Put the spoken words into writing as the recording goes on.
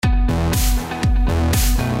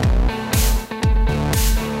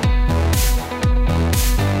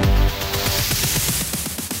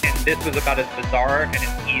this was about as bizarre and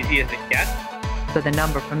as easy as it gets. So the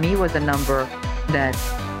number for me was a number that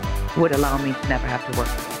would allow me to never have to work.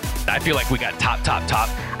 I feel like we got top.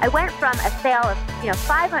 I went from a sale of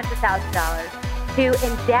 $500,000 to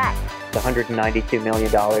in debt. $192 million.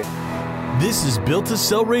 This is Built to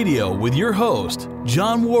Sell Radio with your host,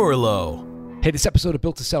 John Warrillow. Hey, this episode of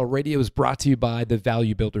Built to Sell Radio is brought to you by the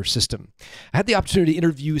Value Builder System. I had the opportunity to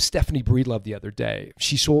interview Stephanie Breedlove the other day.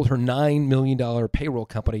 She sold her $9 million payroll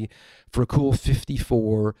company for a cool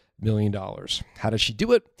 $54 million. How did she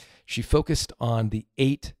do it? She focused on the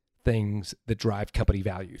 8 things that drive company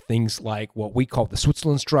value. Things like what we call the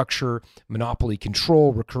Switzerland structure, monopoly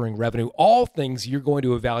control, recurring revenue, all things you're going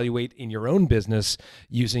to evaluate in your own business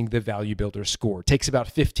using the Value Builder score. It takes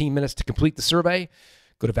about 15 minutes to complete the survey.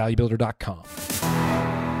 Go to valuebuilder.com.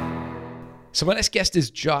 So my next guest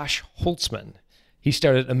is Josh Holtzman. He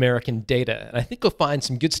started American Data, and I think you'll find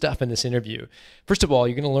some good stuff in this interview. First of all,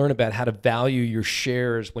 you're going to learn about how to value your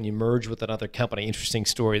shares when you merge with another company. Interesting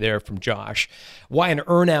story there from Josh. Why an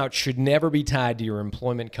earnout should never be tied to your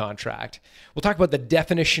employment contract. We'll talk about the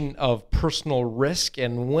definition of personal risk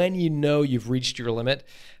and when you know you've reached your limit.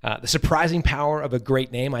 The surprising power of a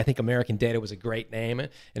great name. I think American Data was a great name,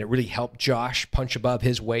 and it really helped Josh punch above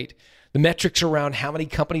his weight. The metrics around how many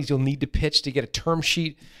companies you'll need to pitch to get a term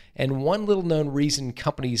sheet, and one little known reason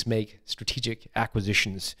companies make strategic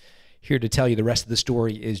acquisitions. Here to tell you the rest of the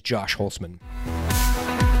story is Josh Holtzman.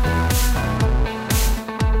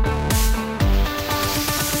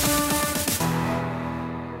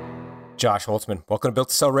 Josh Holtzman, welcome to Built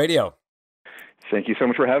to Sell Radio. Thank you so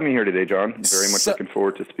much for having me here today, John. Very much looking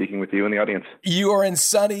forward to speaking with you and the audience. You are in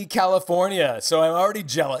sunny California, so I'm already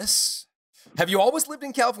jealous. Have you always lived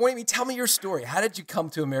in California? Tell me your story. How did you come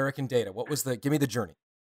to American Data? Give me the journey.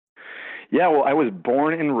 Yeah, well, I was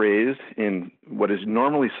born and raised in what is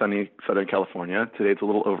normally sunny Southern California. Today it's a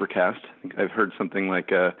little overcast. I think I've heard something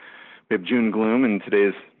like we have June gloom, and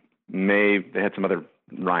today's May. They had some other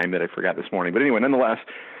rhyme that I forgot this morning. But anyway, nonetheless,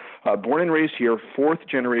 born and raised here, 4th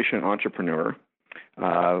generation entrepreneur.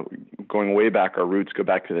 Going way back, our roots go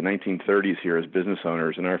back to the 1930s here as business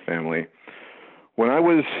owners in our family. When I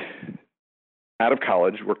was out of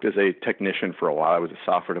college, worked as a technician for a while. I was a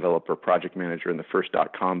software developer, project manager in the first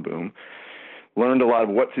 .com boom. Learned a lot of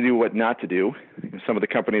what to do, what not to do. Some of the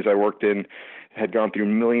companies I worked in had gone through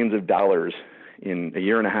millions of dollars in a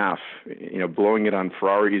year and a half, blowing it on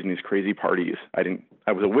Ferraris and these crazy parties.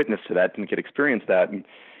 I was a witness to that, didn't get to experience that, and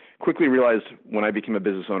quickly realized when I became a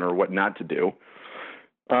business owner what not to do.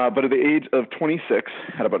 But at the age of 26,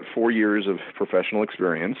 had about 4 years of professional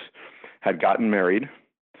experience, had gotten married,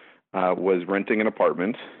 was renting an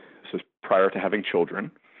apartment. This was prior to having children.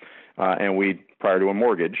 And we, prior to a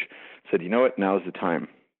mortgage, said, you know what, now's the time.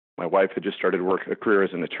 My wife had just started a career as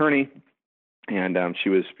an attorney, and she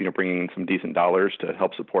was, bringing in some decent dollars to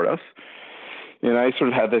help support us. And I sort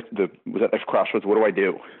of had was at a crossroads. What do I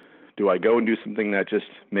do? Do I go and do something that just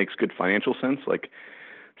makes good financial sense, like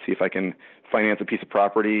see if I can finance a piece of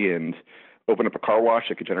property and open up a car wash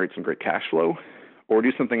that could generate some great cash flow, or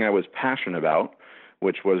do something I was passionate about,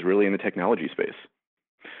 which was really in the technology space?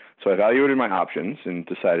 So I evaluated my options and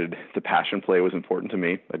decided the passion play was important to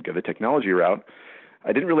me. I'd go the technology route.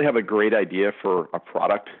 I didn't really have a great idea for a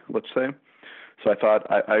product, let's say. So I thought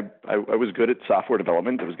I was good at software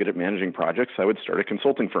development. I was good at managing projects. I would start a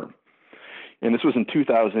consulting firm. And this was in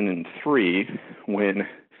 2003 when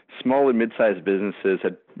small and mid-sized businesses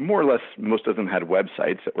had more or less, most of them had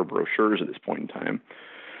websites that were brochures at this point in time.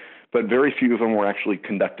 But very few of them were actually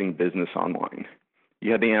conducting business online.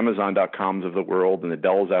 You had the Amazon.coms of the world and the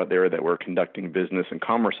Dells out there that were conducting business and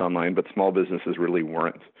commerce online, but small businesses really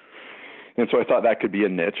weren't. And so I thought that could be a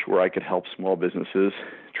niche where I could help small businesses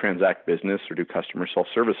transact business or do customer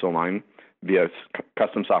self-service online via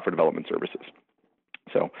custom software development services.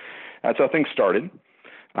 So that's how things started.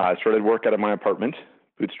 I started work out of my apartment,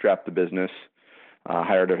 bootstrapped the business,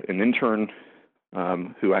 hired an intern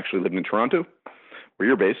who actually lived in Toronto, where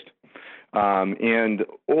you're based. And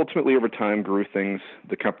ultimately, over time, grew things.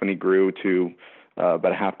 The company grew to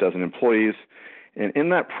about a half dozen employees. And in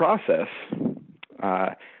that process,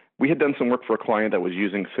 we had done some work for a client that was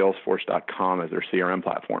using Salesforce.com as their CRM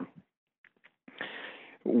platform.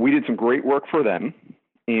 We did some great work for them,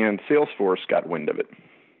 and Salesforce got wind of it.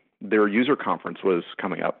 Their user conference was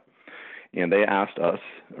coming up, and they asked us,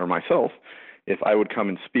 or myself, if I would come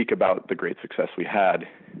and speak about the great success we had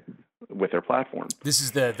with their platform. This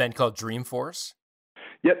is the event called Dreamforce?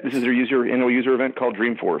 Yep, this is their annual user event called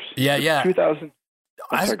Dreamforce. Yeah. 2000.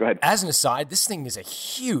 Sorry, go ahead. As an aside, this thing is a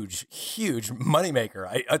huge, huge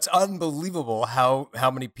moneymaker. It's unbelievable how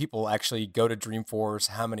many people actually go to Dreamforce,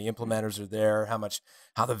 how many implementers are there,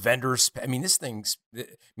 how the vendors. I mean,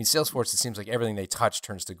 Salesforce. It seems like everything they touch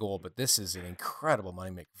turns to gold, but this is an incredible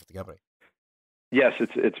moneymaker for the company. Yes,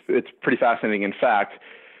 it's pretty fascinating. In fact,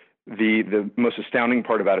 the most astounding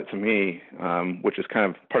part about it to me, which is kind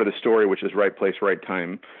of part of the story, which is right place, right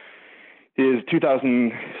time, is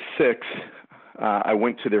 2006. I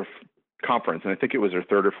went to their conference, and I think it was their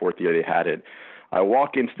third or fourth year they had it. I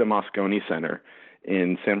walk into the Moscone Center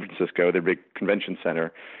in San Francisco, their big convention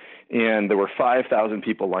center, and there were 5,000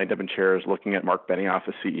 people lined up in chairs looking at Mark Benioff,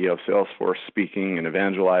 the CEO of Salesforce, speaking and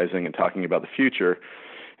evangelizing and talking about the future.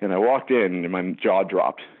 And I walked in, and my jaw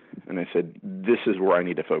dropped, and I said, this is where I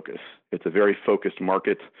need to focus. It's a very focused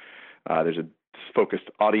market. There's a focused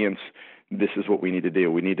audience. This is what we need to do.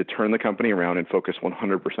 We need to turn the company around and focus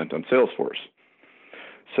 100% on Salesforce.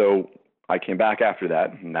 So I came back after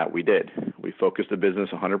that, and that we did. We focused the business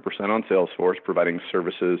 100% on Salesforce, providing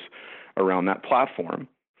services around that platform.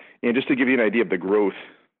 And just to give you an idea of the growth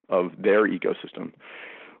of their ecosystem,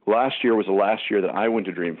 last year was the last year that I went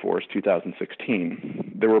to Dreamforce,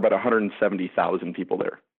 2016. There were about 170,000 people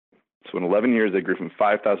there. So in 11 years, they grew from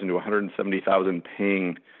 5,000 to 170,000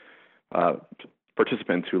 paying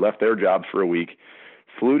participants who left their jobs for a week,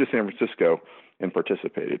 flew to San Francisco, and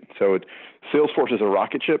participated. So Salesforce is a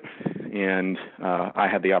rocket ship, and I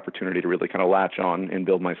had the opportunity to really kind of latch on and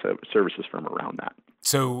build my services firm around that.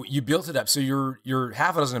 So you built it up. So you're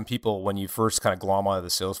half a dozen people when you first kind of glom onto the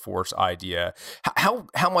Salesforce idea.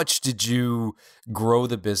 How much did you grow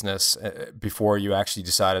the business before you actually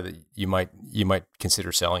decided that you might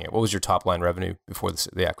consider selling it? What was your top line revenue before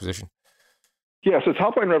the acquisition? Yeah, so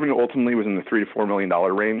top line revenue ultimately was in the $3 to $4 million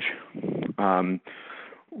range.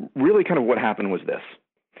 Really kind of what happened was this.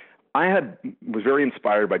 I was very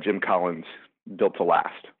inspired by Jim Collins' Built to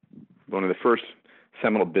Last, one of the first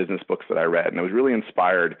seminal business books that I read. And I was really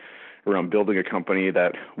inspired around building a company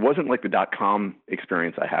that wasn't like the .com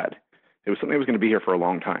experience I had. It was something that was going to be here for a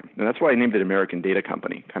long time. And that's why I named it American Data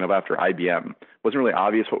Company, kind of after IBM. It wasn't really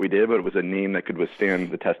obvious what we did, but it was a name that could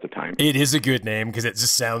withstand the test of time. It is a good name because it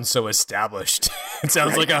just sounds so established. It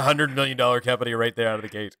sounds like $100 million company right there out of the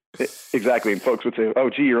gate. Exactly. And folks would say,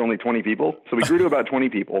 oh, gee, you're only 20 people. So we grew to about 20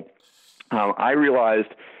 people. I realized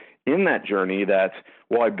in that journey that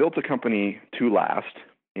while I built a company to last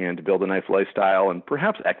and to build a nice lifestyle and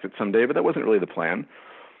perhaps exit someday, but that wasn't really the plan,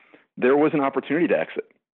 there was an opportunity to exit.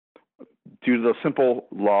 Due to the simple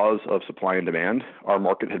laws of supply and demand, our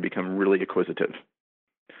market had become really acquisitive.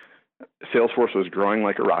 Salesforce was growing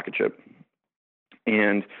like a rocket ship,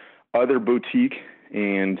 and other boutique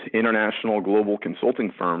and international global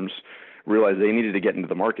consulting firms realized they needed to get into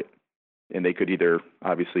the market. And they could either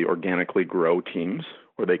obviously organically grow teams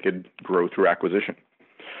or they could grow through acquisition.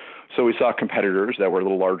 So we saw competitors that were a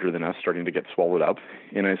little larger than us starting to get swallowed up.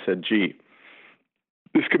 And I said, gee,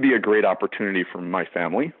 this could be a great opportunity for my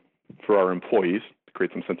family, for our employees, to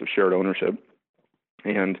create some sense of shared ownership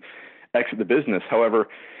and exit the business. However,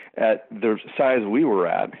 at the size we were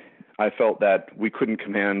at, I felt that we couldn't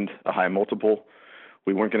command a high multiple.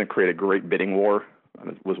 We weren't going to create a great bidding war.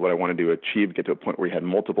 That was what I wanted to achieve, get to a point where we had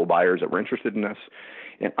multiple buyers that were interested in us.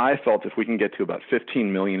 And I felt if we can get to about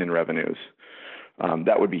 15 million in revenues,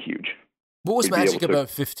 that would be huge. What was magic about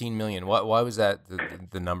 15 million? Why was that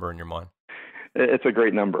the number in your mind? It's a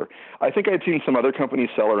great number. I think I'd seen some other companies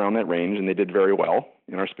sell around that range, and they did very well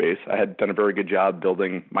in our space. I had done a very good job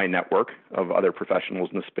building my network of other professionals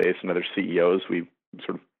in the space and other CEOs. We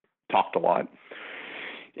sort of talked a lot.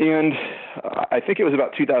 And I think it was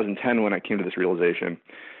about 2010 when I came to this realization,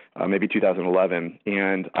 maybe 2011.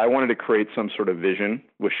 And I wanted to create some sort of vision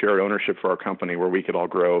with shared ownership for our company where we could all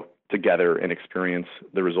grow together and experience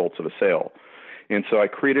the results of a sale. And so I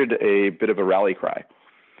created a bit of a rally cry.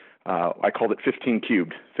 I called it 15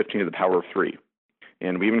 cubed, 15 to the power of 3.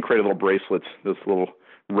 And we even created little bracelets, those little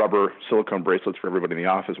rubber silicone bracelets for everybody in the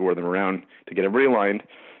office, wore them around to get everybody aligned.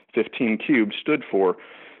 15 cubed stood for,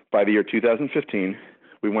 by the year 2015,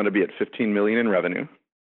 we want to be at 15 million in revenue,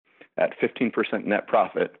 at 15% net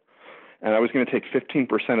profit. And I was going to take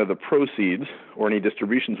 15% of the proceeds or any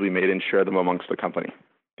distributions we made and share them amongst the company,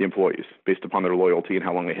 the employees, based upon their loyalty and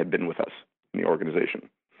how long they had been with us in the organization.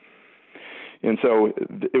 And so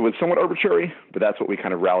it was somewhat arbitrary, but that's what we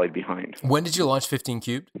kind of rallied behind. When did you launch 15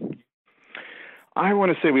 Cubed? I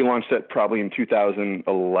want to say we launched that probably in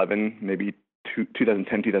 2011, maybe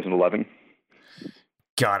 2010, 2011.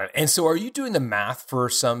 Got it. And so are you doing the math for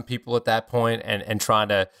some people at that point and trying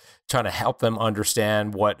to help them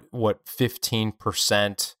understand what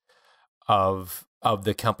 15% of of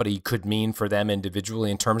the company could mean for them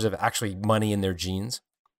individually in terms of actually money in their jeans?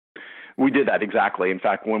 We did that, exactly. In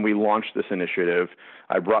fact, when we launched this initiative,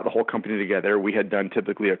 I brought the whole company together. We had done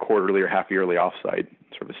typically a quarterly or half-yearly offsite,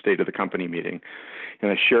 sort of a state of the company meeting.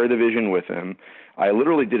 And I shared the vision with them. I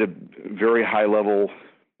literally did a very high-level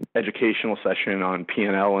educational session on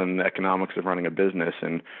P&L and the economics of running a business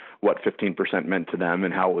and what 15% meant to them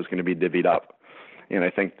and how it was going to be divvied up. And I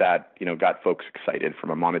think that, got folks excited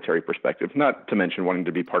from a monetary perspective, not to mention wanting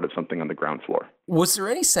to be part of something on the ground floor. Was there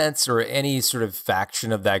any sense or any sort of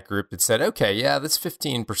faction of that group that said, okay, yeah, this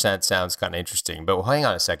 15% sounds kind of interesting, but hang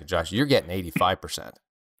on a second, Josh, you're getting 85%.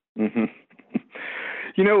 Mm-hmm.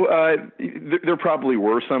 There probably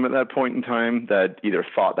were some at that point in time that either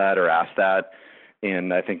thought that or asked that.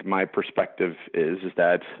 And I think my perspective is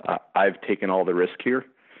that I've taken all the risk here,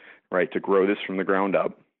 right, to grow this from the ground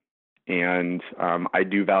up. And I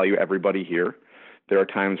do value everybody here. There are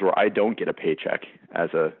times where I don't get a paycheck as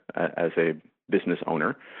a business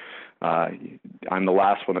owner. I'm the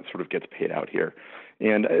last one that sort of gets paid out here.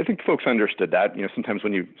 And I think folks understood that. Sometimes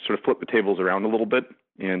when you sort of flip the tables around a little bit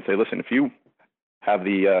and say, listen, if you have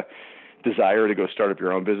the desire to go start up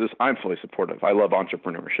your own business, I'm fully supportive. I love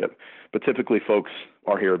entrepreneurship. But typically folks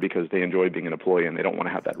are here because they enjoy being an employee and they don't want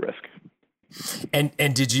to have that risk. And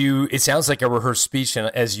did you, it sounds like a rehearsed speech,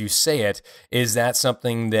 and as you say it, is that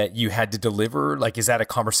something that you had to deliver? Like, is that a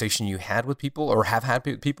conversation you had with people or have had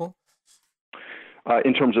with people?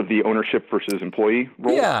 In terms of the ownership versus employee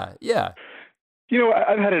role? Yeah.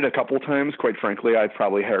 I've had it a couple times, quite frankly. I've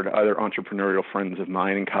probably had other entrepreneurial friends of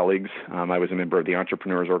mine and colleagues. I was a member of the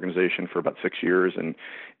Entrepreneurs Organization for about 6 years, and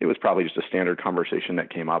it was probably just a standard conversation that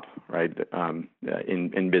came up, right,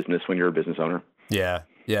 in business when you're a business owner. Yeah.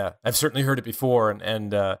 I've certainly heard it before,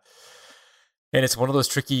 and it's one of those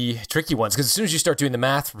tricky ones, because as soon as you start doing the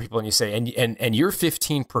math for people and you say, and your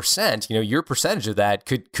 15%, your percentage of that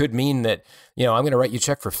could mean that, I'm going to write you a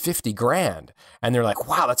check for $50,000, and they're like,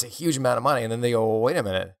 wow, that's a huge amount of money, and then they go, wait a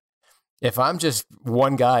minute, if I'm just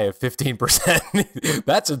one guy of 15%,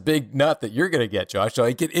 that's a big nut that you're going to get, Josh. So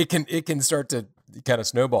it can start to kind of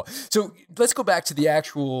snowball. So let's go back to the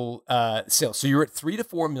actual sales. So you're at 3 to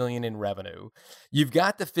 4 million in revenue. You've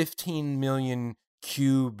got the 15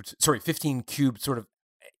 cubed sort of,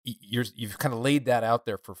 you've kind of laid that out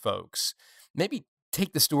there for folks. Maybe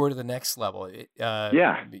take the story to the next level. Keep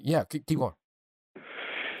going.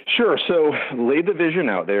 Sure. So laid the vision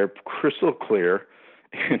out there, crystal clear.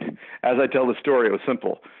 And as I tell the story, it was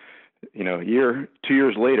simple. 2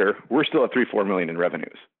 years later, we're still at 3-4 million in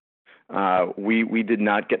revenues. We did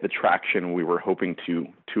not get the traction we were hoping to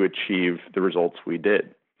achieve the results we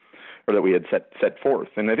did, or that we had set forth.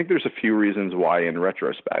 And I think there's a few reasons why in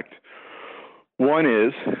retrospect. One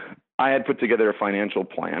is I had put together a financial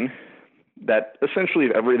plan that essentially,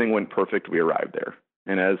 if everything went perfect, we arrived there.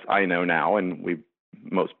 And as I know now, and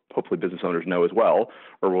most hopefully business owners know as well,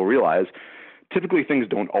 or will realize, typically things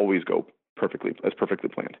don't always go perfectly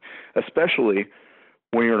planned, especially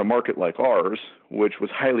when you're in a market like ours, which was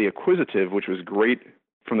highly acquisitive, which was great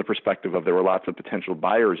from the perspective of there were lots of potential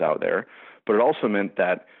buyers out there, but it also meant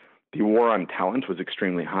that the war on talent was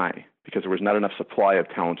extremely high because there was not enough supply of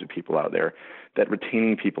talented people out there, that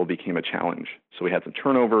retaining people became a challenge. So we had some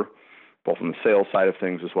turnover, both on the sales side of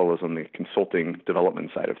things as well as on the consulting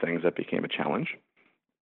development side of things. That became a challenge.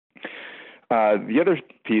 The other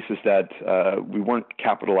piece is that we weren't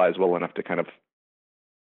capitalized well enough to kind of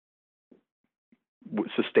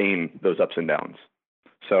sustain those ups and downs.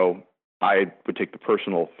 So I would take the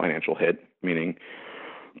personal financial hit, meaning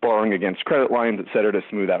borrowing against credit lines, et cetera, to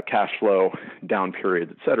smooth out cash flow, down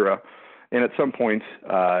periods, et cetera. And at some point,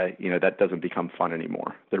 that doesn't become fun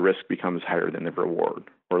anymore. The risk becomes higher than the reward,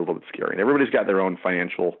 or a little bit scary. And everybody's got their own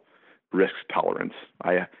financial risk tolerance.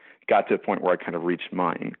 I got to a point where I kind of reached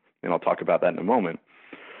mine, and I'll talk about that in a moment.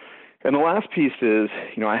 And the last piece is,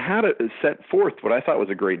 I had set forth what I thought was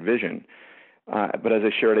a great vision. But as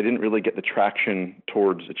I shared, I didn't really get the traction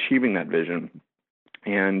towards achieving that vision.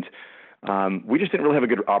 And we just didn't really have a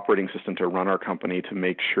good operating system to run our company, to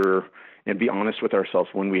make sure and be honest with ourselves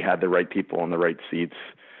when we had the right people in the right seats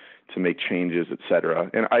to make changes, et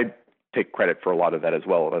cetera. And I take credit for a lot of that as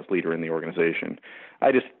well as leader in the organization.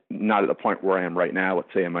 I just not at the point where I am right now,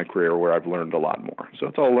 let's say in my career, where I've learned a lot more. So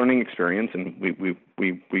it's all a learning experience, and we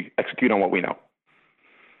execute on what we know.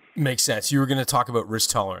 Makes sense. You were going to talk about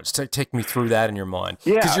risk tolerance. Take me through that in your mind.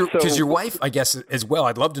 Yeah. Because your wife, I guess, as well,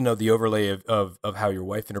 I'd love to know the overlay of how your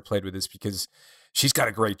wife interplayed with this, because she's got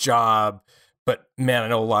a great job, but man, I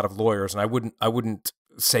know a lot of lawyers, and I wouldn't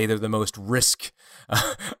say they're the most risk,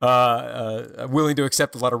 willing to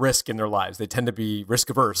accept a lot of risk in their lives. They tend to be risk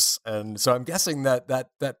averse. And so I'm guessing that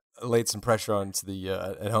laid some pressure onto the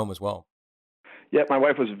at home as well. Yeah, my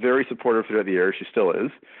wife was very supportive throughout the year. She still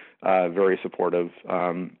is very supportive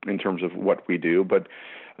in terms of what we do. But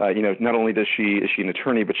not only is she an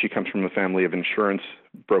attorney, but she comes from a family of insurance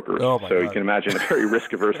brokers. Oh my God. You can imagine a very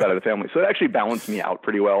risk-averse side of the family. So it actually balanced me out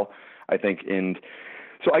pretty well, I think. And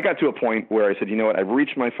so I got to a point where I said, you know what, I've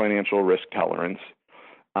reached my financial risk tolerance.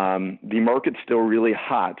 The market's still really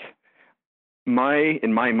hot.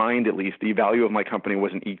 In my mind, at least, the value of my company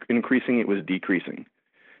wasn't increasing, it was decreasing,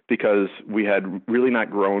 because we had really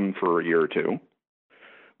not grown for a year or two.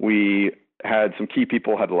 We had some key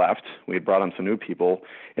people had left. We had brought on some new people,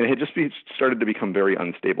 and it had just started to become very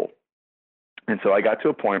unstable. And so I got to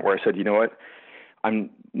a point where I said, you know what,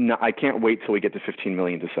 I can't wait till we get to 15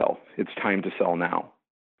 million to sell. It's time to sell now,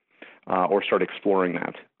 or start exploring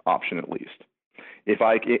that option at least.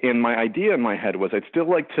 My idea in my head was I'd still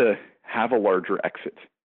like to have a larger exit.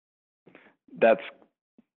 That's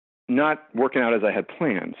not working out as I had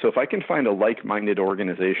planned. So if I can find a like-minded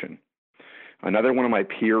organization, another one of my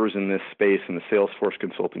peers in this space in the Salesforce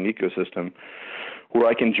consulting ecosystem, where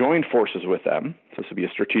I can join forces with them, so this would be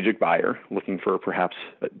a strategic buyer looking for perhaps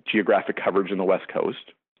a geographic coverage in the West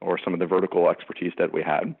Coast or some of the vertical expertise that we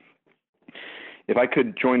had. If I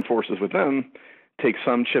could join forces with them, take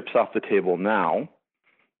some chips off the table now,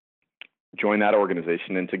 join that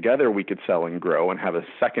organization, and together we could sell and grow and have a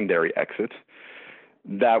secondary exit,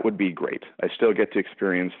 that would be great. I still get to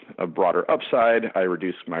experience a broader upside. I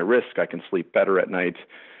reduce my risk. I can sleep better at night.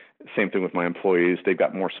 Same thing with my employees. They've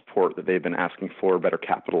got more support that they've been asking for, better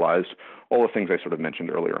capitalized, all the things I sort of mentioned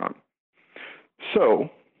earlier on. So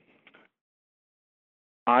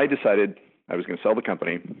I decided I was going to sell the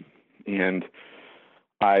company, and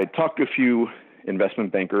I talked to a few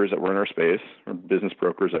investment bankers that were in our space, or business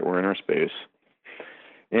brokers that were in our space.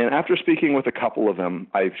 And after speaking with a couple of them,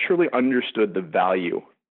 I surely understood the value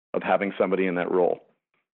of having somebody in that role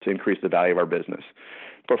to increase the value of our business.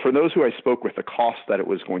 But for those who I spoke with, the cost that it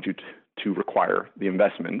was going to require, the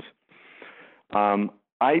investment,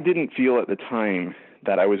 I didn't feel at the time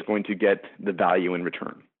that I was going to get the value in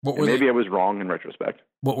return. Maybe I was wrong in retrospect.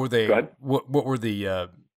 What were they? Go ahead. What were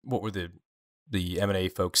the M&A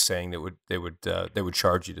folks saying that they would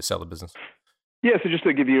charge you to sell the business? Yeah, so just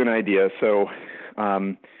to give you an idea, so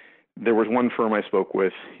there was one firm I spoke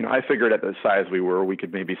with. I figured at the size we were, we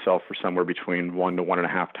could maybe sell for somewhere between 1 to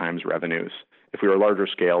 1.5 times revenues. If we were a larger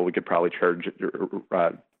scale, we could probably charge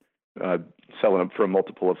selling them for a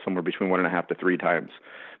multiple of somewhere between 1.5 to 3 times,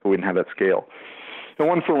 but we didn't have that scale. The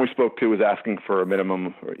one firm we spoke to was asking for a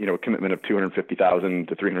minimum, a commitment of $250,000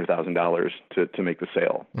 to $300,000 to make the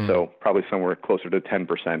sale. So probably somewhere closer to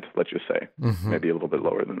 10%, let's just say, maybe a little bit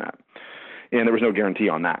lower than that. And there was no guarantee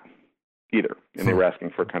on that either. And they were asking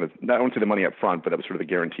for kind of, not only the money up front, but that was sort of the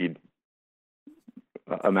guaranteed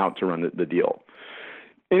amount to run the deal.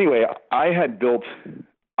 Anyway, I felt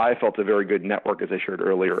a very good network, as I shared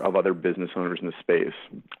earlier, of other business owners in the space.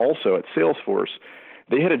 Also at Salesforce,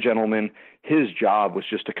 they had a gentleman, his job was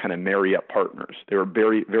just to kind of marry up partners. They were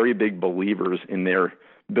very, very big believers in their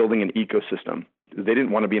building an ecosystem. They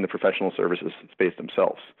didn't want to be in the professional services space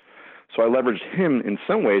themselves. So I leveraged him in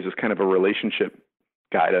some ways as kind of a relationship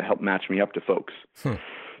guy to help match me up to folks.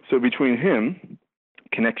 So between him,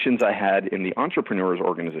 connections I had in the entrepreneurs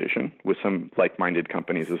organization with some like-minded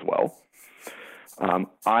companies as well,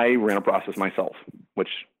 I ran a process myself, which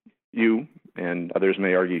you and others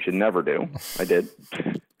may argue you should never do. I did.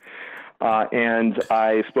 And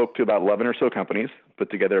I spoke to about 11 or so companies,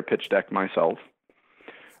 put together a pitch deck myself.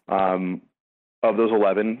 Of those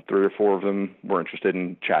 11, 3 or 4 of them were interested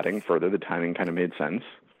in chatting further. The timing kind of made sense.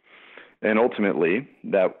 And ultimately,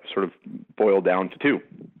 that sort of boiled down to 2.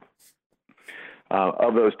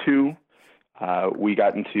 Of those 2, we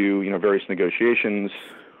got into various negotiations.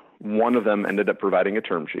 One of them ended up providing a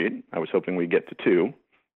term sheet. I was hoping we'd get to 2,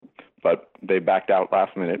 but they backed out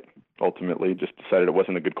last minute, ultimately, just decided it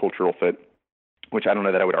wasn't a good cultural fit, which I don't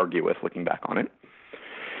know that I would argue with looking back on it.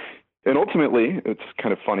 And ultimately, it's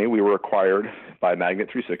kind of funny, we were acquired by Magnet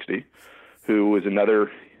 360, who was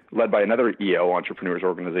led by another EO, Entrepreneurs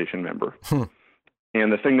Organization member.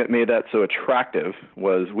 And the thing that made that so attractive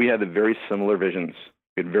was we had very similar visions.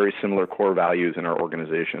 We had very similar core values in our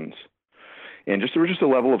organizations. And there was just a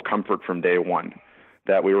level of comfort from day one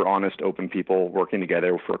that we were honest, open people working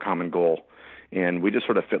together for a common goal. And we just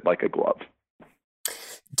sort of fit like a glove.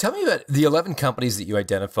 Tell me about the 11 companies that you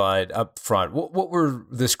identified up front. What were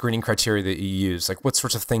the screening criteria that you used? Like, what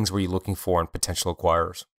sorts of things were you looking for in potential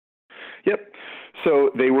acquirers? Yep. So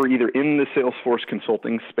they were either in the Salesforce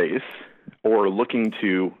consulting space or looking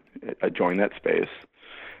to join that space.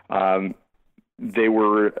 They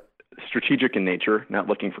were strategic in nature, not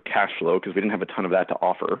looking for cash flow because we didn't have a ton of that to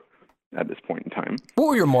offer at this point in time. What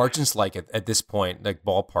were your margins like at this point, like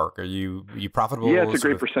ballpark? Are you profitable? Yeah, it's a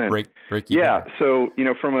great percent. Break even? Yeah, so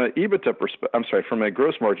from a from a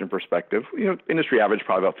gross margin perspective, industry average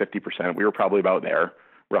probably about 50%. We were probably about there,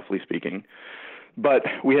 roughly speaking. But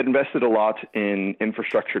we had invested a lot in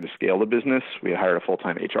infrastructure to scale the business. We had hired a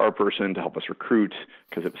full-time HR person to help us recruit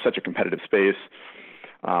because it was such a competitive space.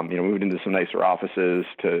 We moved into some nicer offices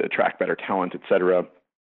to attract better talent, et cetera.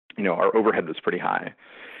 Our overhead was pretty high.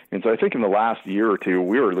 And so I think in the last year or two,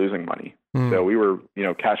 we were losing money. So we were,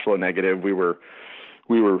 cash flow negative. We were,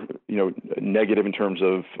 negative in terms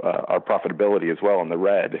of our profitability as well in the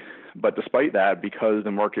red. But despite that, because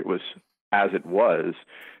the market was as it was,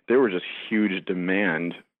 there was just huge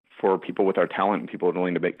demand for people with our talent and people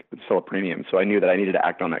willing to sell a premium. So I knew that I needed to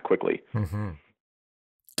act on that quickly. Mm-hmm.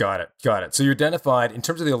 Got it. So you identified, in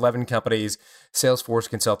terms of the 11 companies, Salesforce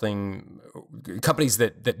Consulting, companies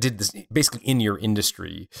that did this basically in your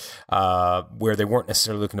industry, where they weren't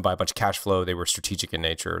necessarily looking to buy a bunch of cash flow. They were strategic in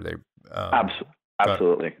nature.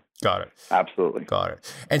 Absolutely. Got it. Absolutely. Got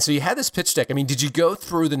it. And so you had this pitch deck. I mean, did you go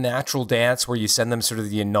through the natural dance where you send them sort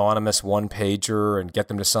of the anonymous one-pager and get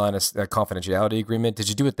them to sign a confidentiality agreement? Did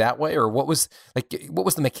you do it that way? Or what was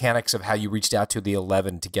the mechanics of how you reached out to the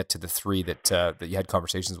 11 to get to the 3 that you had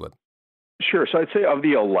conversations with? Sure. So I'd say of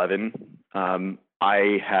the 11,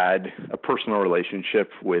 I had a personal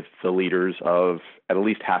relationship with the leaders of at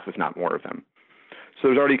least half, if not more of them. So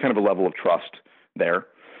there's already kind of a level of trust there.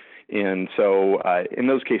 And so in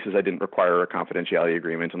those cases, I didn't require a confidentiality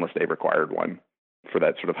agreement unless they required one for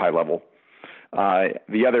that sort of high level.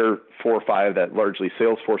 The other 4 or 5 that largely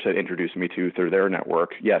Salesforce had introduced me to through their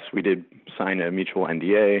network, yes, we did sign a mutual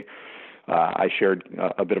NDA. I shared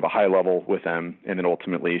a bit of a high level with them and then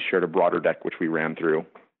ultimately shared a broader deck, which we ran through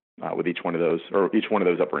with each one of those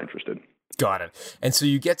that were interested. Got it. And so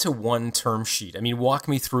you get to one term sheet. I mean, walk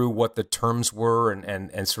me through what the terms were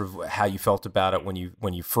and sort of how you felt about it when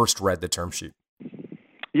you first read the term sheet.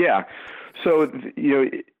 Yeah. So,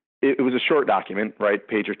 it was a short document, right?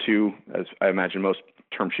 Page or 2, as I imagine most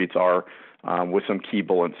term sheets are, with some key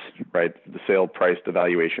bullets, right? The sale price, the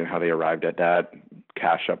valuation, how they arrived at that,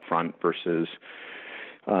 cash up front versus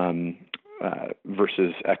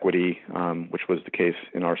equity, which was the case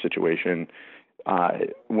in our situation.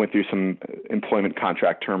 Went through some employment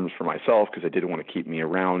contract terms for myself because they didn't want to keep me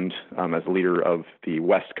around as a leader of the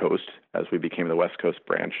West Coast as we became the West Coast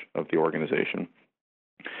branch of the organization.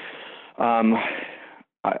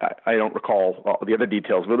 I don't recall all the other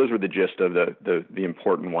details, but those were the gist of the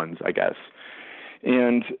important ones, I guess.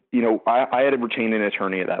 And, I had retained an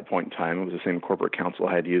attorney at that point in time. It was the same corporate counsel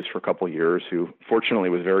I had used for a couple of years who fortunately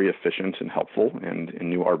was very efficient and helpful and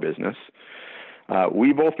knew our business.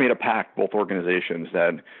 We both made a pact, both organizations,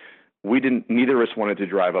 that neither of us wanted to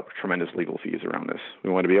drive up tremendous legal fees around this.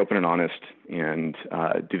 We wanted to be open and honest and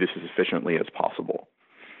do this as efficiently as possible.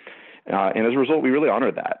 And as a result, we really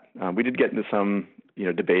honored that. We did get into some,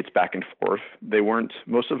 debates back and forth.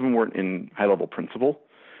 Most of them weren't in high-level principle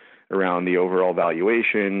around the overall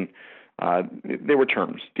valuation. They were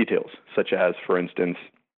terms, details, such as, for instance,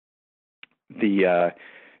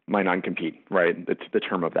 my non-compete, right? It's the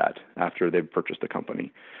term of that after they've purchased the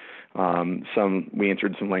company. We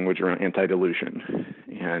answered some language around anti-dilution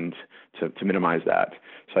and to minimize that.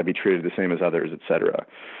 So I'd be treated the same as others, et cetera.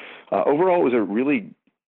 Overall, it was a really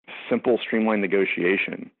simple, streamlined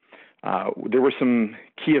negotiation. There were some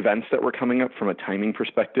key events that were coming up from a timing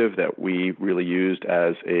perspective that we really used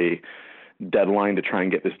as a deadline to try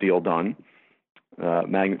and get this deal done.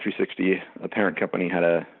 Magnet 360, a parent company, had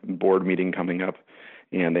a board meeting coming up,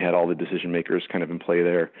 and they had all the decision makers kind of in play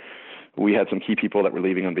there. We had some key people that were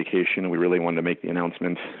leaving on vacation, and we really wanted to make the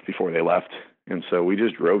announcement before they left. And so we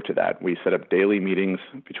just drove to that. We set up daily meetings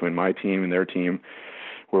between my team and their team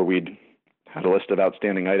where we'd had a list of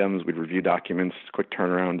outstanding items, we'd review documents, quick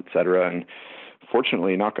turnaround, et cetera. And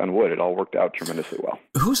fortunately, knock on wood, it all worked out tremendously well.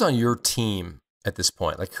 Who's on your team at this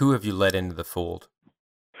point? Like, who have you let into the fold?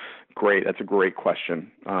 Great. That's a great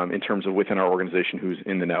question. In terms of within our organization, who's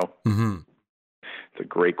in the know? Mm-hmm. It's a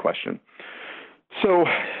great question. So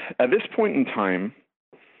at this point in time,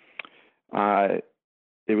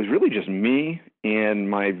 it was really just me and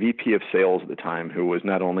my VP of sales at the time, who was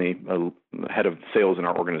not only a head of sales in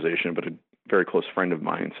our organization, but a very close friend of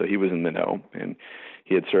mine. So he was in the know, and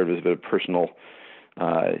he had served as a personal,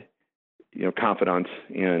 confidant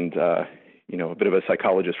and, a bit of a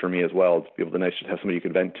psychologist for me as well, to be able to have somebody you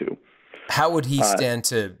could vent to. How would he stand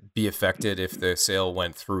to be affected if the sale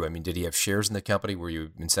went through? I mean, did he have shares in the company? Were you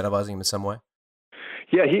incentivizing him in some way?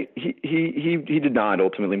 Yeah, he did not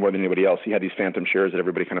ultimately more than anybody else. He had these phantom shares that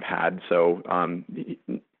everybody kind of had. So,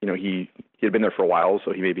 he had been there for a while,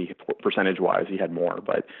 so he maybe percentage-wise he had more,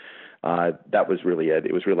 but that was really it.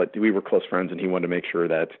 It was really like we were close friends, and he wanted to make sure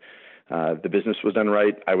that the business was done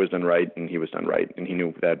right, I was done right, and he was done right, and he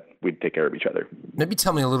knew that we'd take care of each other. Maybe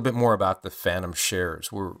tell me a little bit more about the phantom shares.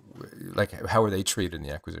 How were they treated in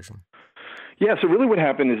the acquisition? Yeah, so really what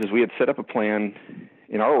happened is we had set up a plan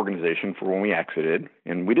in our organization for when we exited,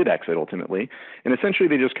 and we did exit ultimately, and essentially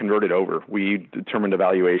they just converted over. We determined a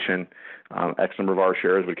valuation. X number of our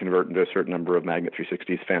shares would convert into a certain number of Magnet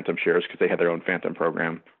 360's phantom shares because they had their own phantom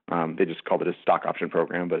program. They just called it a stock option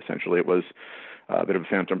program, but essentially it was a bit of a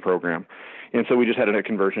phantom program. And so we just had a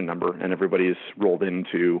conversion number, and everybody's rolled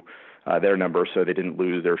into their number so they didn't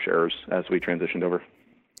lose their shares as we transitioned over.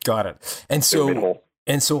 Got it. And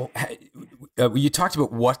so you talked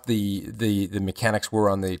about what the mechanics were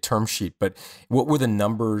on the term sheet, but what were the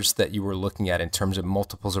numbers that you were looking at in terms of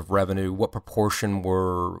multiples of revenue? What proportion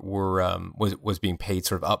was being paid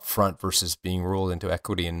sort of upfront versus being rolled into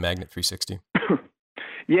equity in Magnet 360?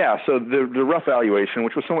 Yeah, so the rough valuation,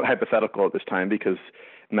 which was somewhat hypothetical at this time because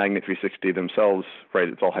Magnet 360 themselves, right,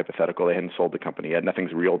 it's all hypothetical. They hadn't sold the company yet.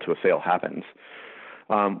 Nothing's real till a sale happens.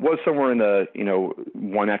 Was somewhere in the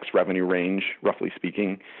 1x revenue range, roughly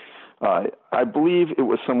speaking. I believe it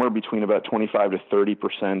was somewhere between about 25 to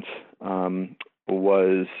 30%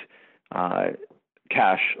 was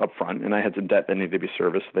cash upfront, and I had some debt that needed to be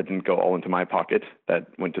serviced that didn't go all into my pocket. That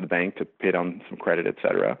went to the bank to pay down some credit, et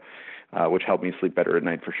cetera, which helped me sleep better at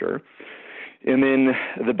night for sure. And then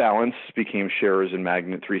the balance became shares in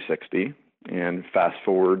Magnet 360. And fast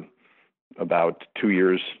forward about 2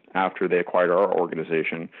 years after they acquired our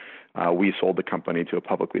organization, we sold the company to a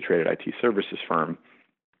publicly traded IT services firm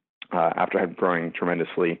after had growing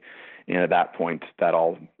tremendously. And at that point, that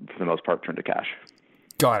all, for the most part, turned to cash.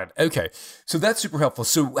 Got it. Okay. So that's super helpful.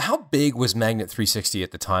 So how big was Magnet 360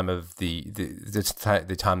 at the time of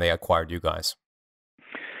the time they acquired you guys?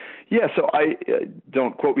 Yeah, so I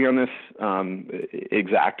don't quote me on this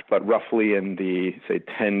exact, but roughly in the, say,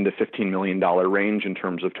 $10 to $15 million range in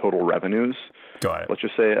terms of total revenues. Got it. Let's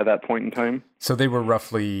just say at that point in time. So they were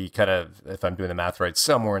roughly kind of, if I'm doing the math right,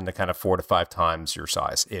 somewhere in the kind of 4 to 5 times your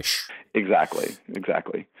size-ish. Exactly.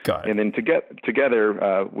 Got it. And then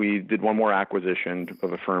together, we did one more acquisition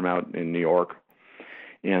of a firm out in New York.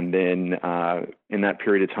 And then in that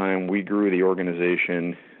period of time, we grew the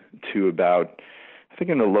organization to about, I think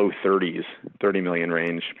in the low 30s, 30 million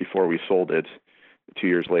range before we sold it 2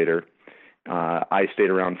 years later. I stayed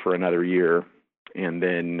around for another year, and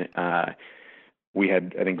then we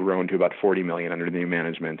had, I think, grown to about 40 million under the new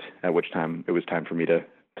management, at which time it was time for me to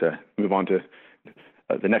move on to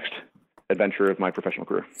the next adventure of my professional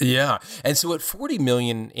career. Yeah. And so at 40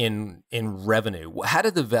 million in revenue, how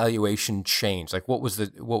did the valuation change? Like what was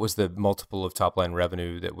the multiple of top line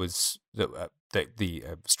revenue that was that the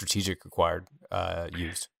strategic acquired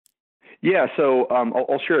used? Yeah, so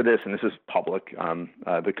I'll share this, and this is public.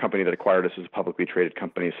 The company that acquired us is a publicly traded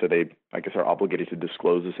company, so they, I guess, are obligated to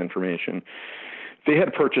disclose this information. They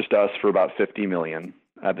had purchased us for about $50 million.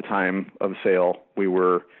 At the time of sale, we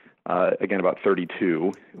were, again, about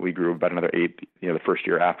 32. We grew about another 8, the first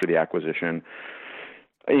year after the acquisition.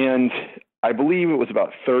 And I believe it was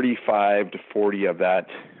about 35 to 40 of that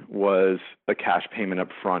was a cash payment up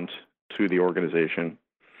front to the organization.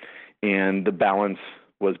 And the balance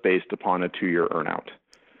was based upon a 2-year earnout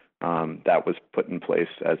that was put in place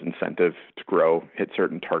as incentive to grow, hit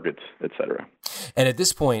certain targets, et cetera. And at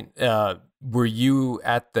this point, were you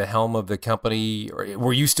at the helm of the company, or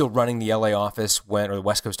were you still running the LA office or the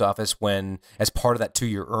West Coast office as part of that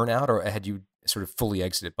 2-year earnout, or had you sort of fully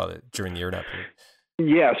exited during the earnout period?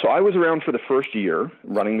 Yeah, so I was around for the first year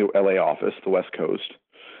running the LA office, the West Coast,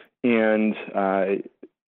 and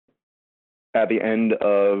at the end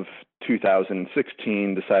of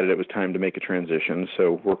 2016, decided it was time to make a transition.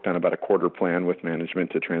 So worked on about a quarter plan with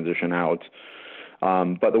management to transition out.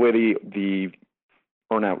 But the way the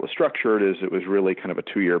earnout was structured is it was really kind of a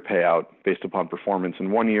 2-year payout based upon performance.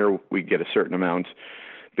 In 1 year, we get a certain amount.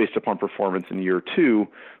 Based upon performance in year 2,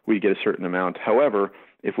 we get a certain amount. However,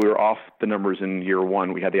 if we were off the numbers in year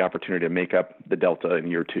 1, we had the opportunity to make up the delta in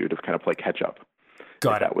year 2 to kind of play catch up.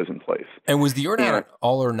 Got it. That was in place. And was the earnout an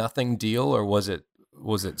all or nothing deal, or was it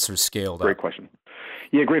sort of scaled up? Great question.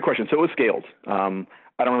 Yeah, great question. So it was scaled. I don't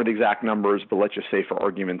remember the exact numbers, but let's just say for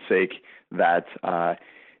argument's sake that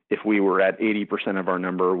if we were at 80% of our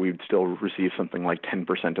number, we'd still receive something like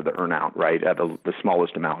 10% of the earnout, right, at the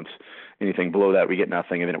smallest amounts. Anything below that, we get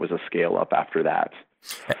nothing, and then it was a scale up after that.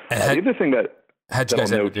 The other thing that how'd you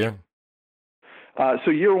guys end up doing?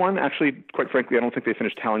 So year one, actually, quite frankly, I don't think they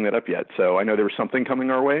finished tallying that up yet. So I know there was something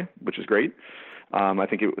coming our way, which is great. I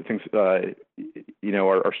think things,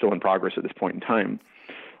 are still in progress at this point in time.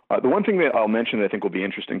 The one thing that I'll mention that I think will be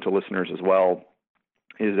interesting to listeners as well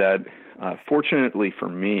is that, fortunately for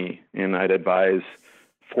me, and I'd advise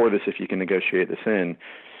for this if you can negotiate this in,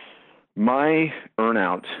 my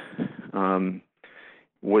earnout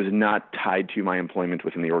was not tied to my employment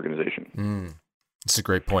within the organization. That's a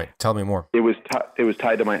great point. Tell me more. It was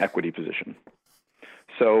tied to my equity position.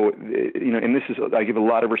 So, and this is, I give a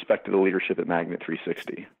lot of respect to the leadership at Magnet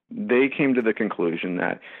 360. They came to the conclusion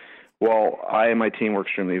that while I and my team were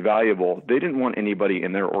extremely valuable, they didn't want anybody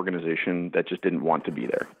in their organization that just didn't want to be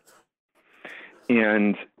there.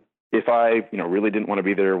 And if I, really didn't want to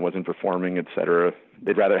be there, wasn't performing, et cetera,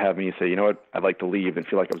 they'd rather have me say, you know what, I'd like to leave and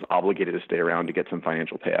feel like I was obligated to stay around to get some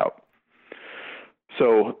financial payout.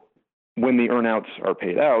 So when the earnouts are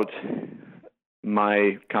paid out,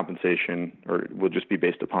 my compensation will just be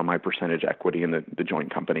based upon my percentage equity in the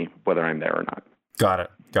joint company, whether I'm there or not. Got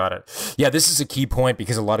it. Yeah, this is a key point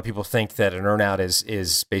because a lot of people think that an earnout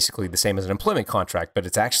is basically the same as an employment contract, but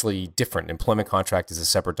it's actually different. An employment contract is a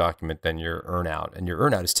separate document than your earnout, and your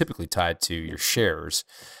earnout is typically tied to your shares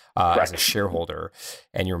as a shareholder,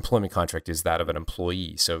 and your employment contract is that of an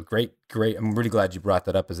employee. So great. I'm really glad you brought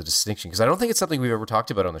that up as a distinction because I don't think it's something we've ever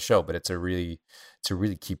talked about on the show, but it's a really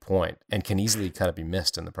key point and can easily kind of be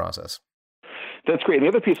missed in the process. That's great. And the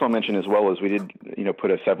other piece I'll mention as well is we did, put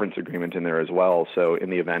a severance agreement in there as well. So in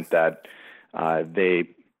the event that they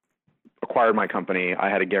acquired my company, I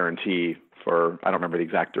had a guarantee for, I don't remember the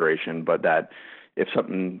exact duration, but that if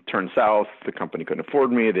something turned south, the company couldn't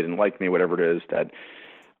afford me, they didn't like me, whatever it is, that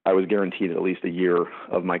I was guaranteed at least a year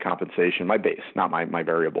of my compensation, my base, not my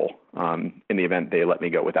variable, in the event they let me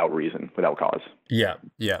go without reason, without cause. Yeah.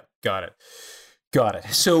 Got it.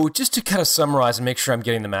 So just to kind of summarize and make sure I'm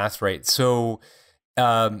getting the math right. So,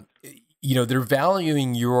 they're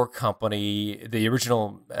valuing your company. The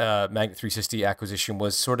original Magnet 360 acquisition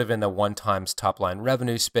was sort of in the 1x top line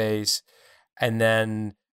revenue space. And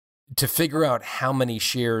then to figure out how many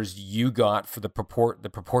shares you got for the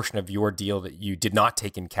proportion of your deal that you did not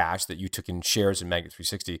take in cash, that you took in shares in Magnet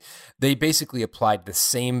 360, they basically applied the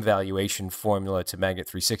same valuation formula to Magnet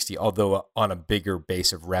 360, although on a bigger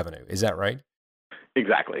base of revenue. Is that right?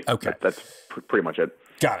 Exactly. Okay. That's pretty much it.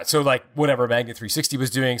 Got it. So like whatever Magnet 360 was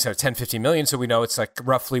doing, so 10, 15 million. So we know it's like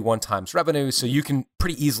roughly 1x revenue. So you can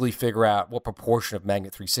pretty easily figure out what proportion of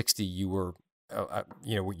Magnet 360 you were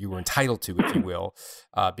entitled to, if you will,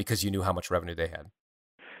 because you knew how much revenue they had.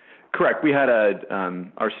 Correct. We had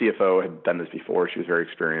our CFO had done this before. She was very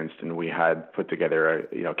experienced, and we had put together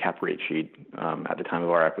a cap rate sheet at the time of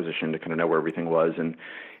our acquisition to kind of know where everything was. And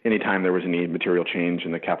anytime there was any material change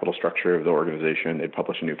in the capital structure of the organization, they'd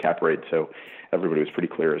publish a new cap rate. So everybody was pretty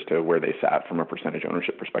clear as to where they sat from a percentage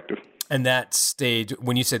ownership perspective. And that stayed,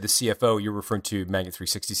 when you say the CFO, you're referring to Magnet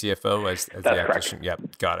 360 CFO as That's the acquisition? Correct.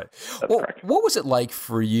 Yep, got it. That's correct. What was it like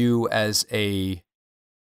for you as a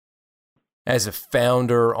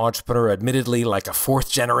founder, entrepreneur, admittedly like a fourth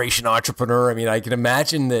generation entrepreneur? I mean, I can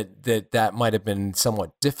imagine that might have been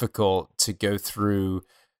somewhat difficult to go through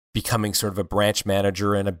becoming sort of a branch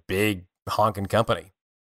manager in a big honking company.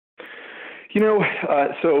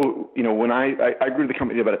 When I grew the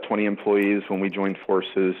company to about 20 employees. When we joined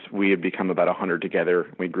forces, we had become about 100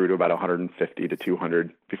 together. We grew to about 150 to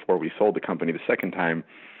 200 before we sold the company the second time.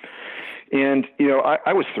 And,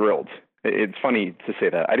 I was thrilled. It's funny to say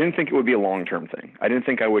that. I didn't think it would be a long-term thing. I didn't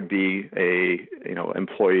think I would be a,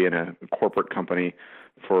 employee in a corporate company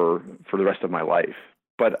for the rest of my life.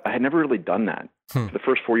 But I had never really done that. For the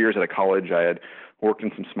first 4 years out of college, I had worked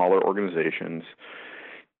in some smaller organizations.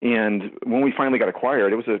 And when we finally got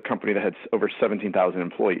acquired, it was a company that had over 17,000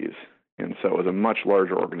 employees. And so it was a much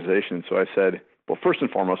larger organization. So I said, well, first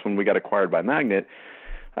and foremost, when we got acquired by Magnet,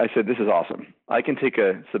 I said, this is awesome. I can take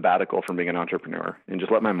a sabbatical from being an entrepreneur and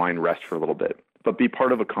just let my mind rest for a little bit, but be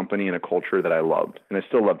part of a company and a culture that I loved. And I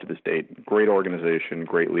still love to this date. Great organization,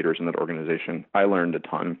 great leaders in that organization. I learned a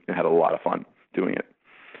ton and had a lot of fun doing it.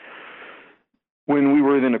 When we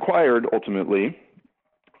were then acquired, ultimately,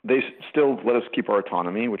 they still let us keep our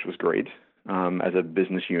autonomy, which was great, as a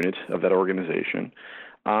business unit of that organization.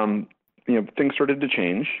 Things started to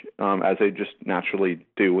change, as they just naturally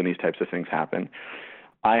do when these types of things happen.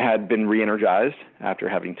 I had been re-energized after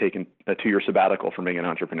having taken a 2-year sabbatical from being an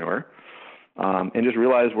entrepreneur, and just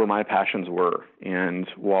realized where my passions were. And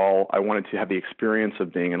while I wanted to have the experience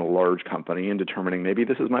of being in a large company and determining maybe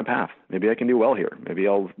this is my path, maybe I can do well here, maybe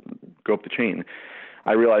I'll go up the chain,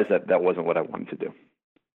 I realized that wasn't what I wanted to do.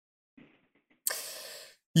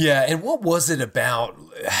 Yeah, and what was it about,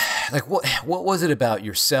 like what was it about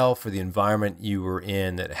yourself or the environment you were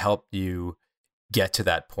in that helped you get to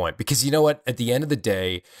that point? Because you know what, at the end of the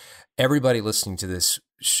day, everybody listening to this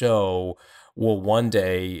show will one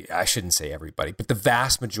day, I shouldn't say everybody, but the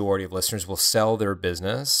vast majority of listeners will sell their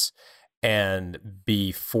business and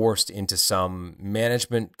be forced into some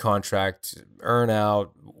management contract, earn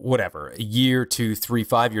out, whatever, a year, 2, 3,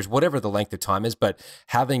 5 years, whatever the length of time is, but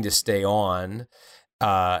having to stay on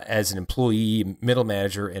as an employee, middle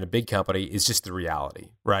manager in a big company is just the reality,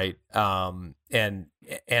 right? And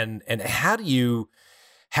how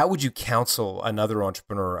would you counsel another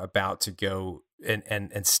entrepreneur about to go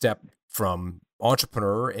and step from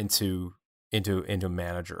entrepreneur into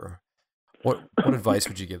manager? What advice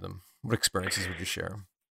would you give them? What experiences would you share?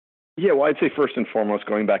 Yeah, well, I'd say first and foremost,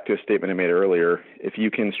 going back to a statement I made earlier, if you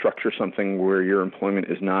can structure something where your employment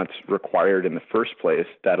is not required in the first place,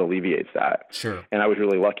 that alleviates that. Sure. And I was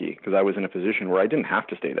really lucky because I was in a position where I didn't have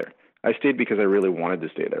to stay there. I stayed because I really wanted to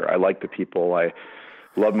stay there. I liked the people. I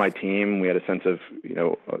loved my team. We had a sense of,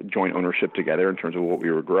 joint ownership together in terms of what we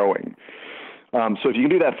were growing. So if you can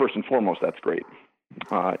do that first and foremost, that's great.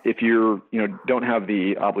 If you don't have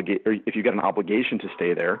the obligation, or if you've got an obligation to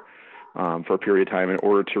stay there for a period of time in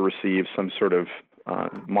order to receive some sort of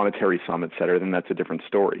monetary sum, et cetera, then that's a different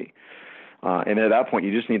story. And at that point,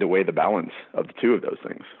 you just need to weigh the balance of the two of those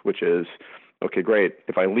things, which is, okay, great.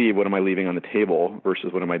 If I leave, what am I leaving on the table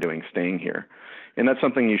versus what am I doing staying here? And that's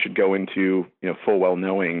something you should go into, full well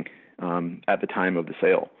knowing at the time of the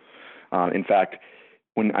sale. In fact,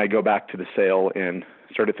 when I go back to the sale and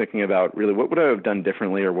started thinking about really what would I have done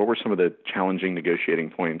differently, or what were some of the challenging negotiating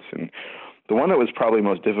points, and the one that was probably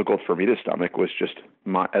most difficult for me to stomach was just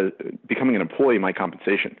becoming an employee, my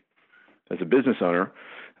compensation. As a business owner,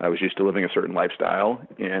 I was used to living a certain lifestyle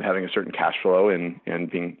and having a certain cash flow and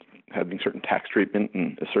having certain tax treatment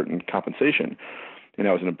and a certain compensation. And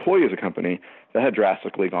as an employee of a company, that had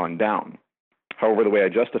drastically gone down. However, the way I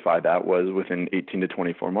justified that was within 18 to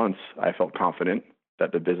 24 months, I felt confident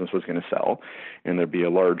that the business was going to sell and there'd be a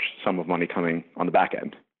large sum of money coming on the back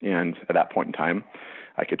end. And at that point in time,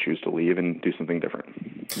 I could choose to leave and do something different.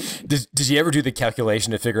 Did you ever do the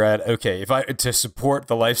calculation to figure out, okay, to support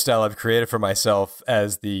the lifestyle I've created for myself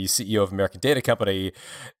as the CEO of American Data Company,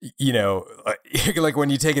 like when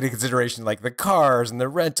you take into consideration like the cars and the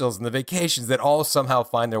rentals and the vacations that all somehow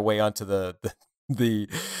find their way onto the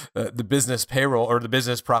business payroll or the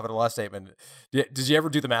business profit and loss statement. Did you ever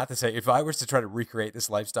do the math and say, if I was to try to recreate this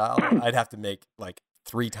lifestyle, I'd have to make like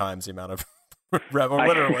 3 times the amount of revenue,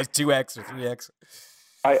 whatever it was, 2x or 3x?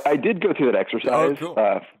 I did go through that exercise. Oh, cool.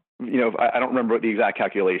 I don't remember what the exact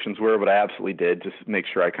calculations were, but I absolutely did, just make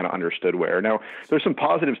sure I kind of understood where. Now, there's some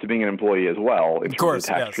positives to being an employee as well in terms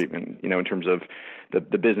of tax treatment, in terms of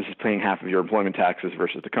the business is paying half of your employment taxes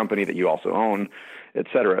versus the company that you also own, et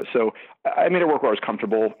cetera. So I made it work where I was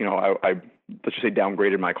comfortable. I let's just say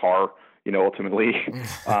downgraded my car, ultimately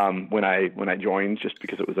when I joined, just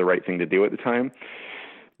because it was the right thing to do at the time.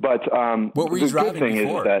 But what were you driving good thing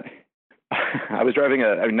before? Is that I was driving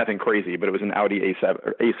nothing crazy, but it was an Audi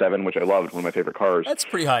A7, which I loved, one of my favorite cars. That's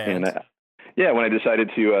pretty high end. And when I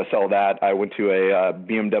decided to sell that, I went to a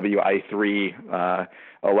BMW i3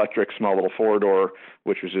 electric small little 4-door,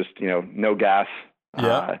 which was just no gas,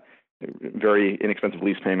 very inexpensive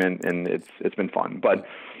lease payment, and it's been fun. But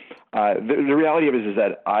the reality of it is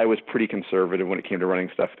that I was pretty conservative when it came to running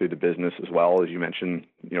stuff through the business as well, as you mentioned,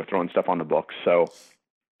 throwing stuff on the books. So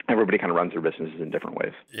everybody kind of runs their businesses in different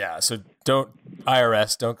ways. Yeah. So don't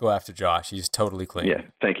go after Josh. He's totally clean. Yeah.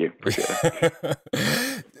 Thank you. Appreciate it.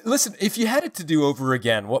 Listen, if you had it to do over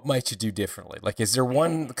again, what might you do differently? Like, is there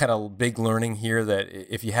one kind of big learning here that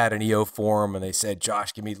if you had an EO forum and they said,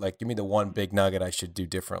 Josh, give me the one big nugget I should do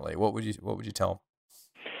differently, what would you tell them?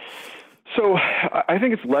 So I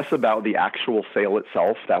think it's less about the actual sale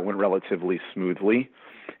itself. That went relatively smoothly.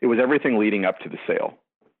 It was everything leading up to the sale.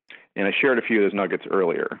 And I shared a few of those nuggets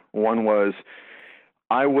earlier. One was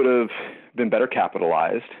I would have been better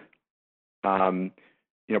capitalized,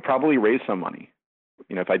 probably raised some money,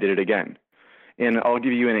 if I did it again. And I'll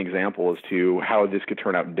give you an example as to how this could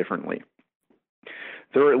turn out differently.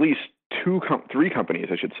 There were at least 3 companies,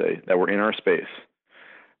 I should say, that were in our space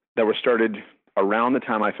that were started around the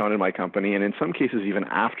time I founded my company, and in some cases even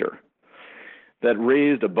after, that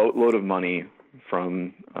raised a boatload of money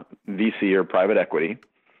from VC or private equity,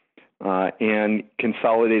 and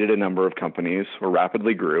consolidated a number of companies, or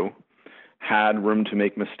rapidly grew, had room to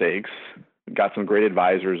make mistakes, got some great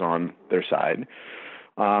advisors on their side,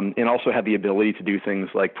 and also had the ability to do things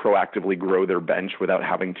like proactively grow their bench without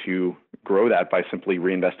having to grow that by simply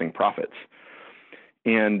reinvesting profits.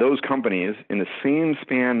 And those companies, in the same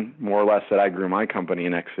span, more or less, that I grew my company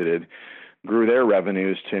and exited, grew their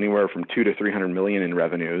revenues to anywhere from 200 to 300 million in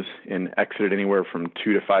revenues and exited anywhere from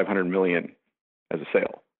 200 to 500 million as a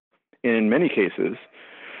sale. In many cases,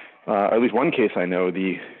 at least one case I know,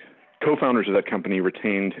 the co-founders of that company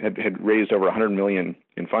had raised over 100 million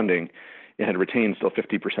in funding and had retained still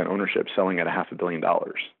 50% ownership, selling at $500 million.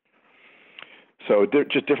 So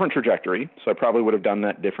just different trajectory. So I probably would have done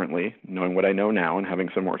that differently, knowing what I know now and having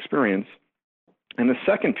some more experience. And the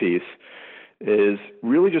second piece is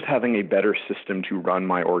really just having a better system to run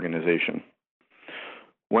my organization.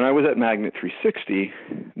 When I was at Magnet 360,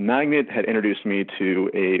 Magnet had introduced me to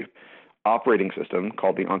a operating system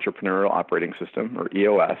called the Entrepreneurial Operating System, or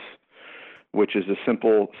EOS, which is a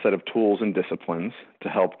simple set of tools and disciplines to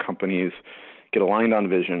help companies get aligned on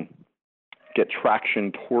vision, get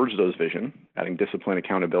traction towards those vision, adding discipline,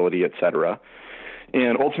 accountability, et cetera,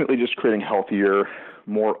 and ultimately just creating healthier,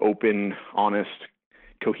 more open, honest,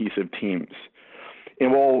 cohesive teams.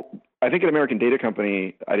 And while I think at American Data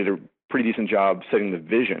Company, I did a pretty decent job setting the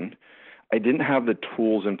vision, I didn't have the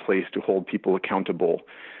tools in place to hold people accountable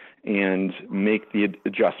and make the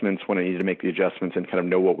adjustments when I needed to make the adjustments and kind of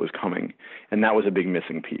know what was coming. And that was a big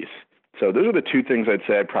missing piece. So those are the two things I'd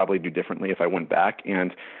say I'd probably do differently if I went back.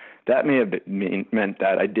 And that may have meant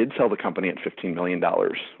that I did sell the company at $15 million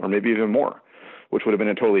or maybe even more, which would have been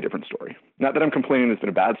a totally different story. Not that I'm complaining it's been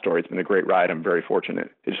a bad story. It's been a great ride. I'm very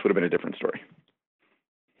fortunate. It just would have been a different story.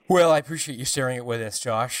 Well, I appreciate you sharing it with us,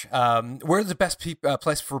 Josh. Where's the best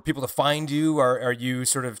place for people to find you? Are you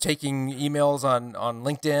sort of taking emails on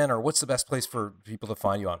LinkedIn, or what's the best place for people to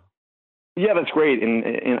find you on? Yeah, that's great.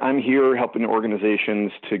 And I'm here helping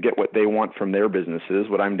organizations to get what they want from their businesses.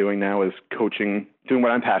 What I'm doing now is coaching, doing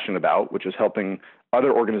what I'm passionate about, which is helping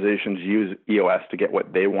other organizations use EOS to get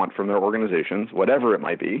what they want from their organizations, whatever it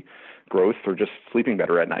might be, growth or just sleeping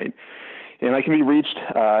better at night. And I can be reached.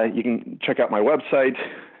 You can check out my website,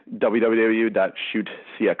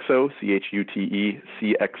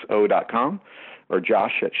 www.shootcxo.com, or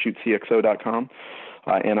josh@shootcxo.com.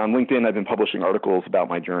 And on LinkedIn, I've been publishing articles about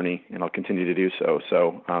my journey, and I'll continue to do so.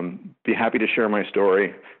 So be happy to share my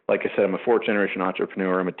story. Like I said, I'm a fourth-generation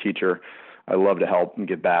entrepreneur. I'm a teacher. I love to help and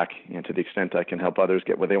give back. And to the extent I can help others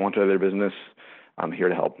get what they want out of their business, I'm here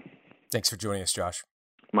to help. Thanks for joining us, Josh.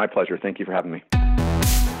 My pleasure. Thank you for having me.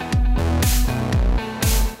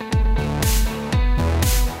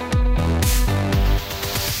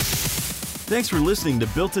 Thanks for listening to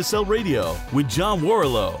Built to Sell Radio with John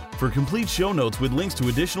Warrillow. For complete show notes with links to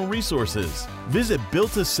additional resources, visit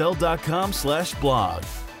builttosell.com/blog.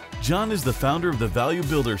 John is the founder of the Value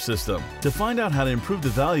Builder System. To find out how to improve the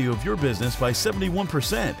value of your business by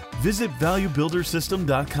 71%, visit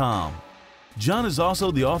valuebuildersystem.com. John is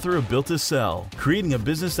also the author of Built to Sell, Creating a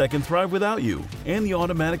Business That Can Thrive Without You, and The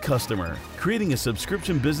Automatic Customer, Creating a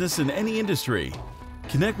Subscription Business in Any Industry.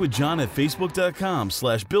 Connect with John at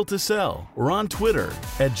facebook.com/built-to-sell or on Twitter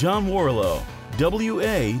at John Warrillow,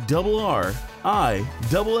 WARRILLOW.